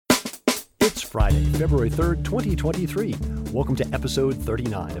Friday, February 3rd, 2023. Welcome to episode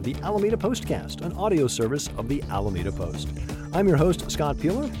 39 of the Alameda Postcast, an audio service of the Alameda Post. I'm your host, Scott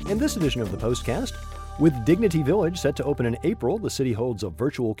Peeler. In this edition of the Postcast, with Dignity Village set to open in April, the city holds a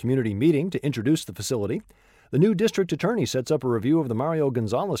virtual community meeting to introduce the facility. The new district attorney sets up a review of the Mario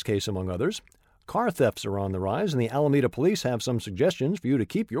Gonzalez case, among others. Car thefts are on the rise, and the Alameda Police have some suggestions for you to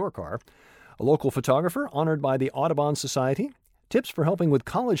keep your car. A local photographer honored by the Audubon Society. Tips for helping with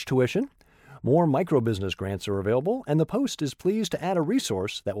college tuition. More microbusiness grants are available, and the Post is pleased to add a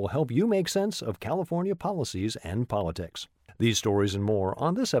resource that will help you make sense of California policies and politics. These stories and more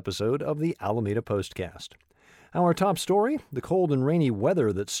on this episode of the Alameda Postcast. Our top story, the cold and rainy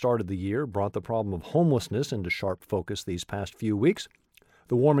weather that started the year brought the problem of homelessness into sharp focus these past few weeks.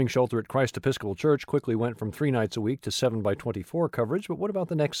 The warming shelter at Christ Episcopal Church quickly went from 3 nights a week to 7x24 coverage, but what about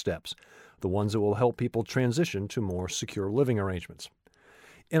the next steps? The ones that will help people transition to more secure living arrangements.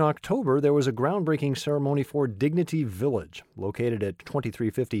 In October, there was a groundbreaking ceremony for Dignity Village, located at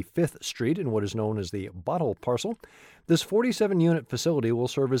 2350 5th Street in what is known as the Bottle Parcel. This 47-unit facility will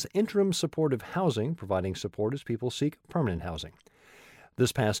serve as interim supportive housing, providing support as people seek permanent housing.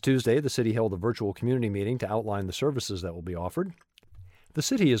 This past Tuesday, the city held a virtual community meeting to outline the services that will be offered. The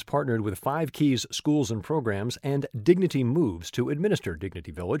city has partnered with Five Keys Schools and Programs and Dignity Moves to administer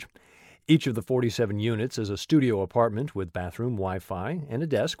Dignity Village. Each of the 47 units is a studio apartment with bathroom, Wi-Fi, and a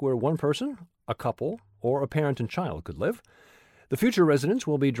desk where one person, a couple, or a parent and child could live. The future residents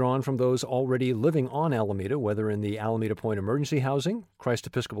will be drawn from those already living on Alameda, whether in the Alameda Point Emergency Housing, Christ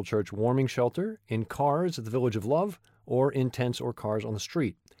Episcopal Church Warming Shelter, in cars at the Village of Love, or in tents or cars on the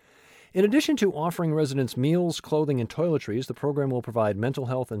street. In addition to offering residents meals, clothing, and toiletries, the program will provide mental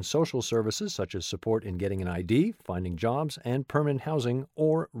health and social services such as support in getting an ID, finding jobs, and permanent housing,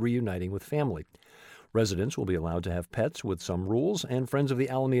 or reuniting with family. Residents will be allowed to have pets with some rules, and Friends of the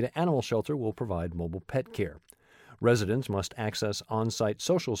Alameda Animal Shelter will provide mobile pet care. Residents must access on-site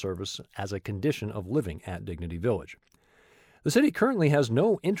social service as a condition of living at Dignity Village. The city currently has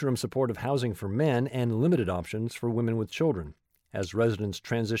no interim supportive housing for men and limited options for women with children. As residents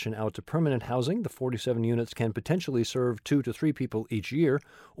transition out to permanent housing, the 47 units can potentially serve 2 to 3 people each year,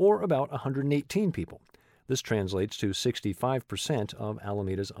 or about 118 people. This translates to 65% of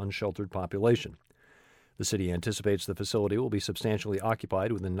Alameda's unsheltered population. The city anticipates the facility will be substantially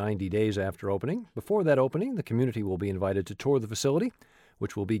occupied within 90 days after opening. Before that opening, the community will be invited to tour the facility,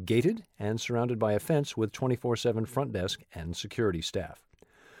 which will be gated and surrounded by a fence with 24/7 front desk and security staff.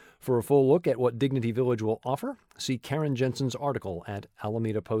 For a full look at what Dignity Village will offer, see Karen Jensen's article at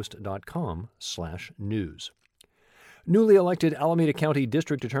alamedapost.com/news. Newly elected Alameda County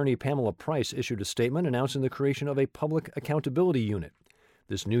District Attorney Pamela Price issued a statement announcing the creation of a public accountability unit.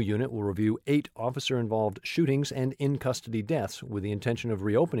 This new unit will review 8 officer-involved shootings and in-custody deaths with the intention of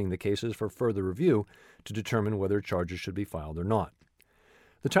reopening the cases for further review to determine whether charges should be filed or not.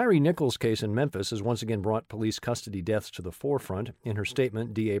 The Tyree Nichols case in Memphis has once again brought police custody deaths to the forefront. In her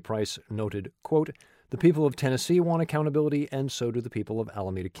statement, D.A. Price noted, quote, "The people of Tennessee want accountability, and so do the people of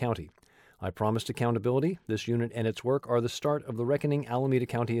Alameda County. I promised accountability. This unit and its work are the start of the reckoning Alameda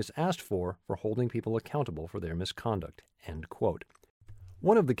County has asked for holding people accountable for their misconduct." End quote.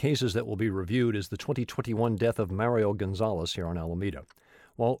 One of the cases that will be reviewed is the 2021 death of Mario Gonzalez here on Alameda.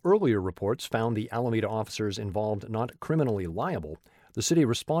 While earlier reports found the Alameda officers involved not criminally liable, the city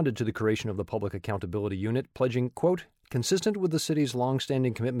responded to the creation of the Public Accountability Unit, pledging, quote, "Consistent with the city's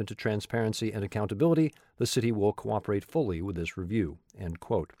longstanding commitment to transparency and accountability, the city will cooperate fully with this review," end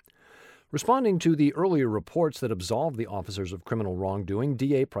quote. Responding to the earlier reports that absolved the officers of criminal wrongdoing,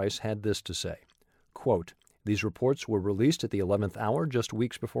 D.A. Price had this to say, quote, "These reports were released at the 11th hour just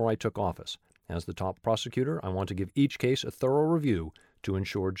weeks before I took office. As the top prosecutor, I want to give each case a thorough review to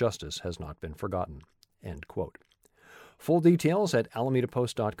ensure justice has not been forgotten," end quote. Full details at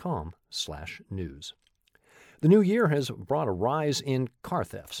alamedapost.com/news. The new year has brought a rise in car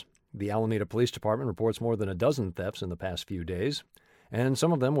thefts. The Alameda Police Department reports more than a dozen thefts in the past few days, and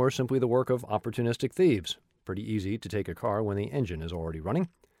some of them were simply the work of opportunistic thieves. Pretty easy to take a car when the engine is already running.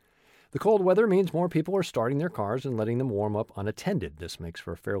 The cold weather means more people are starting their cars and letting them warm up unattended. This makes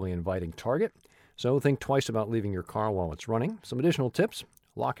for a fairly inviting target, so think twice about leaving your car while it's running. Some additional tips: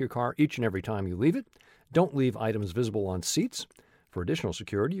 lock your car each and every time you leave it. Don't leave items visible on seats. For additional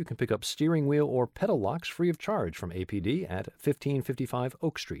security, you can pick up steering wheel or pedal locks free of charge from APD at 1555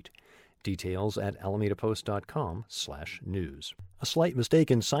 Oak Street. Details at alamedapost.com/news. A slight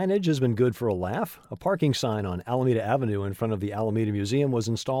mistake in signage has been good for a laugh. A parking sign on Alameda Avenue in front of the Alameda Museum was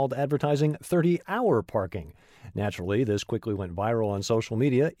installed advertising 30-hour parking. Naturally, this quickly went viral on social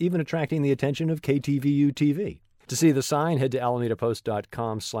media, even attracting the attention of KTVU TV. To see the sign, head to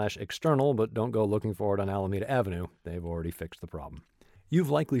alamedapost.com/external, but don't go looking for it on Alameda Avenue. They've already fixed the problem. You've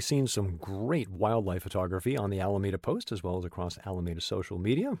likely seen some great wildlife photography on the Alameda Post as well as across Alameda social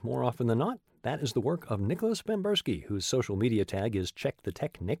media. More often than not, that is the work of Nicholas Bemberski, whose social media tag is Check the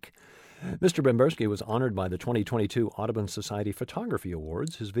Tech Nick. Mr. Bemberski was honored by the 2022 Audubon Society Photography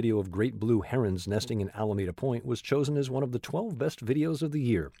Awards. His video of great blue herons nesting in Alameda Point was chosen as one of the 12 best videos of the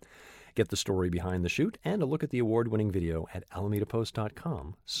year. Get the story behind the shoot and a look at the award-winning video at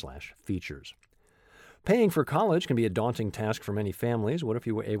alamedapost.com/features. Paying for college can be a daunting task for many families. What if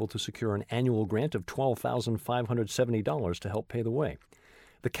you were able to secure an annual grant of $12,570 to help pay the way?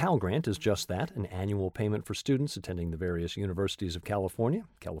 The Cal Grant is just that, an annual payment for students attending the various universities of California,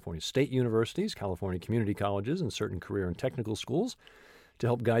 California State Universities, California community colleges, and certain career and technical schools. To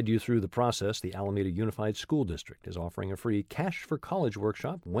help guide you through the process, the Alameda Unified School District is offering a free Cash for College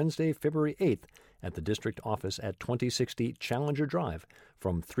workshop Wednesday, February 8th at the district office at 2060 Challenger Drive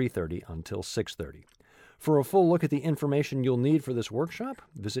from 3:30 until 6:30. For a full look at the information you'll need for this workshop,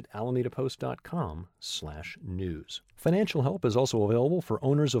 visit alamedapost.com/news. Financial help is also available for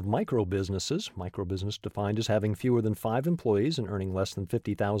owners of micro-businesses. Micro-business defined as having fewer than 5 employees and earning less than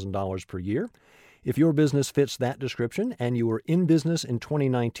 $50,000 per year. If your business fits that description and you were in business in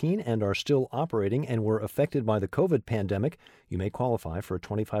 2019 and are still operating and were affected by the COVID pandemic, you may qualify for a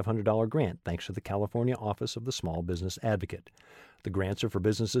 $2,500 grant thanks to the California Office of the Small Business Advocate. The grants are for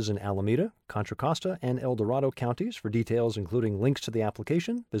businesses in Alameda, Contra Costa, and El Dorado counties. For details, including links to the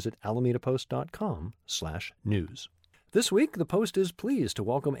application, visit alamedapost.com/news. This week, the Post is pleased to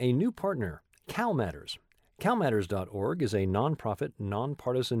welcome a new partner, CalMatters. CalMatters.org is a nonprofit,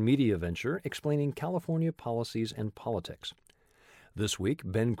 nonpartisan media venture explaining California policies and politics. This week,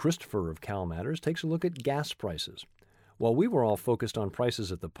 Ben Christopher of CalMatters takes a look at gas prices. While we were all focused on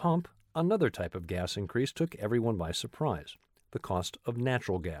prices at the pump, another type of gas increase took everyone by surprise: the cost of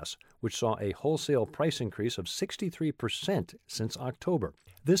natural gas, which saw a wholesale price increase of 63% since October.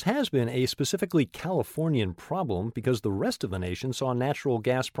 This has been a specifically Californian problem because the rest of the nation saw natural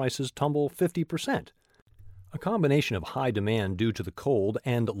gas prices tumble 50%. A combination of high demand due to the cold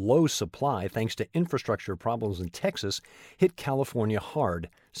and low supply thanks to infrastructure problems in Texas hit California hard,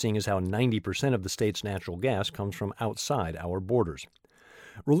 seeing as how 90% of the state's natural gas comes from outside our borders.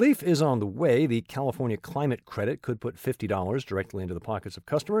 Relief is on the way. The California Climate Credit could put $50 directly into the pockets of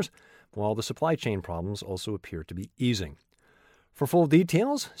customers, while the supply chain problems also appear to be easing. For full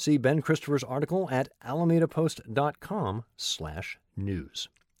details, see Ben Christopher's article at alamedapost.com/news.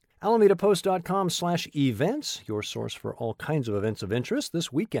 alamedapost.com/events, your source for all kinds of events of interest.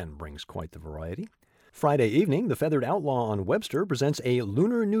 This weekend brings quite the variety. Friday evening, the Feathered Outlaw on Webster presents a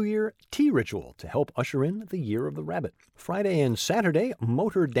Lunar New Year tea ritual to help usher in the Year of the Rabbit. Friday and Saturday,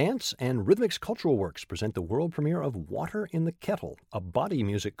 Motor Dance and Rhythmix Cultural Works present the world premiere of Water in the Kettle, a body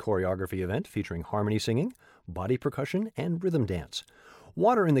music choreography event featuring harmony singing, body percussion, and rhythm dance.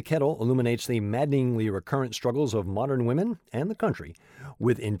 Water in the Kettle illuminates the maddeningly recurrent struggles of modern women and the country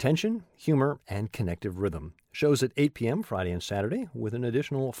with intention, humor, and connective rhythm. Shows at 8 p.m. Friday and Saturday, with an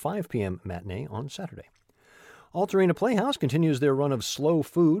additional 5 p.m. matinee on Saturday. Altarena Playhouse continues their run of slow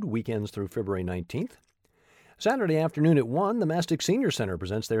food weekends through February 19th. Saturday afternoon at 1, the Mastic Senior Center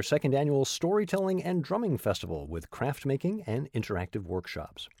presents their second annual Storytelling and Drumming Festival with craft making and interactive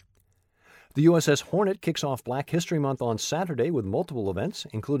workshops. The USS Hornet kicks off Black History Month on Saturday with multiple events,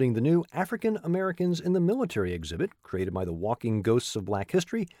 including the new African Americans in the Military exhibit created by the Walking Ghosts of Black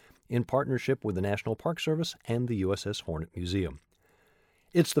History in partnership with the National Park Service and the USS Hornet Museum.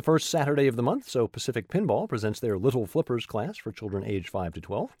 It's the first Saturday of the month, so Pacific Pinball presents their Little Flippers class for children aged 5 to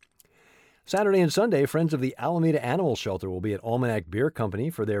 12. Saturday and Sunday, Friends of the Alameda Animal Shelter will be at Almanac Beer Company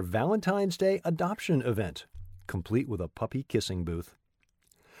for their Valentine's Day adoption event, complete with a puppy kissing booth.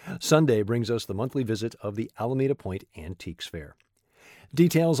 Sunday brings us the monthly visit of the Alameda Point Antiques Fair.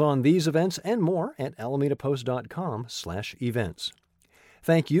 Details on these events and more at alamedapost.com/events.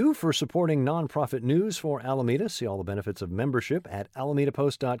 Thank you for supporting nonprofit news for Alameda. See all the benefits of membership at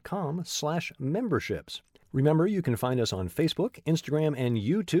alamedapost.com/memberships. Remember, you can find us on Facebook, Instagram, and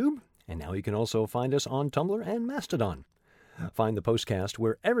YouTube, and now you can also find us on Tumblr and Mastodon. Find the Postcast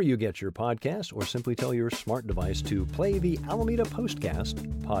wherever you get your podcast, or simply tell your smart device to play the Alameda Postcast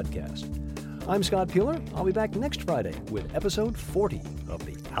podcast. I'm Scott Peeler. I'll be back next Friday with episode 40 of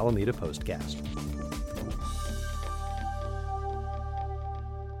the Alameda Postcast.